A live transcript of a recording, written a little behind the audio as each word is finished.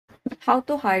How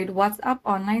to hide WhatsApp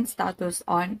online status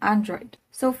on Android.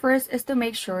 So first is to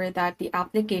make sure that the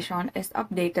application is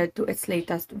updated to its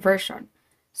latest version.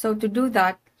 So to do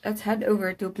that, let's head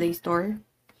over to Play Store,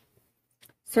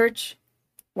 search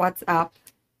WhatsApp,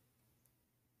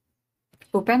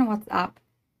 open WhatsApp,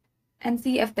 and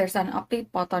see if there's an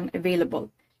update button available.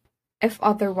 If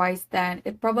otherwise, then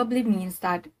it probably means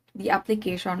that the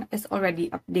application is already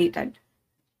updated.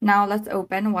 Now let's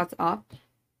open WhatsApp.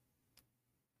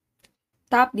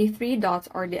 Tap the three dots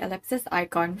or the ellipsis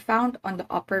icon found on the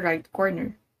upper right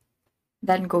corner.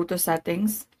 Then go to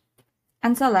Settings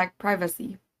and select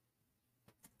Privacy.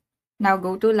 Now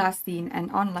go to Last Seen and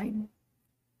Online.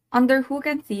 Under Who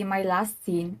Can See My Last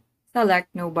Seen,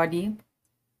 select Nobody.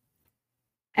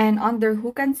 And under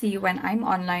Who Can See When I'm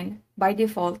Online, by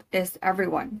default is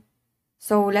Everyone.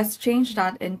 So let's change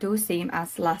that into Same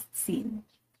as Last Seen.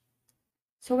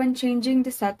 So when changing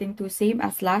the setting to Same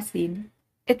as Last Seen,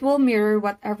 it will mirror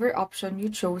whatever option you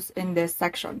chose in this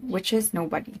section, which is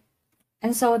Nobody.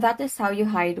 And so that is how you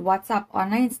hide WhatsApp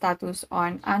online status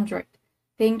on Android.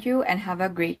 Thank you and have a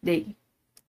great day.